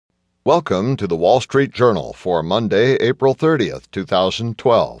Welcome to the Wall Street Journal for Monday, April 30th,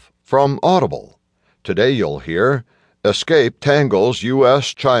 2012, from Audible. Today you'll hear, Escape Tangles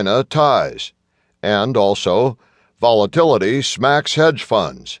U.S.-China Ties, and also, Volatility Smacks Hedge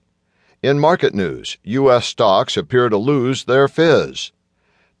Funds. In market news, U.S. stocks appear to lose their fizz.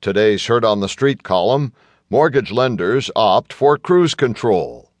 Today's Heard on the Street column, Mortgage lenders opt for cruise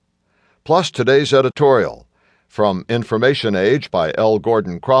control. Plus today's editorial, from Information Age by L.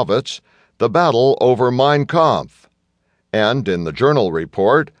 Gordon Kravitz, The Battle Over Mein Kampf. And in the Journal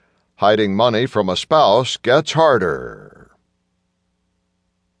report, Hiding Money from a Spouse Gets Harder.